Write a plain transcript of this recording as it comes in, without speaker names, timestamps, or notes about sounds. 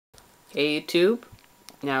Hey YouTube,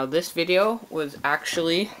 now this video was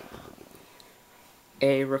actually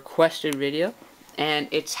a requested video, and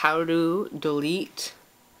it's how to delete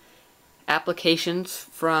applications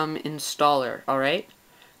from installer. Alright,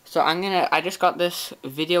 so I just got this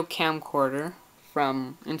video camcorder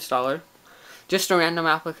from installer, just a random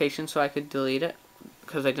application so I could delete it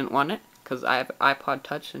because I didn't want it, because I have iPod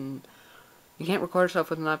touch and you can't record yourself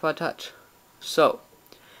with an iPod touch. So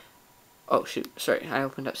oh shoot, sorry, I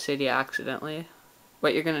opened up Cydia accidentally.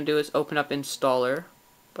 What you're gonna do is open up installer,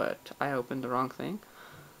 but I opened the wrong thing.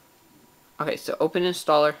 Okay, so open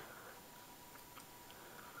installer.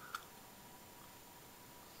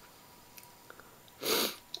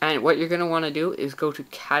 And what you're gonna want to do is go to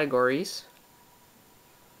categories,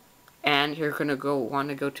 and you're gonna want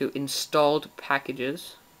to go to installed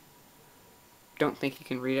packages. Don't think you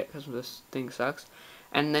can read it because this thing sucks.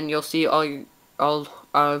 And then you'll see all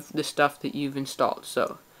of the stuff that you've installed.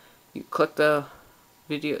 So you click the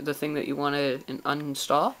thing that you want to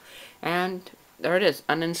uninstall, and there it is,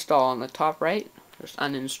 uninstall on the top right. Just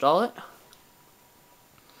uninstall it,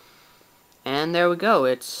 and there we go,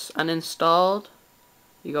 it's uninstalled.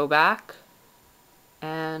 You go back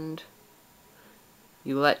and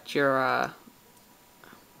you let your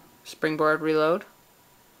springboard reload,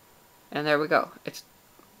 and there we go, it's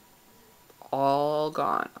all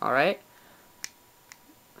gone. Alright,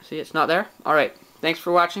 see, it's not there. Alright, thanks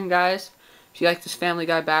for watching, guys. If you like this Family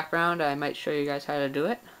Guy background, I might show you guys how to do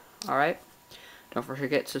it. Alright, don't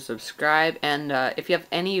forget to subscribe, and if you have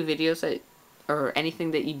any videos or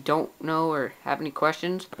anything that you don't know or have any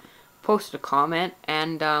questions, post a comment,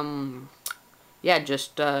 and yeah,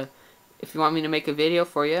 just if you want me to make a video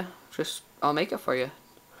for you, I'll make it for you.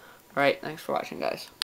 Alright, thanks for watching, guys.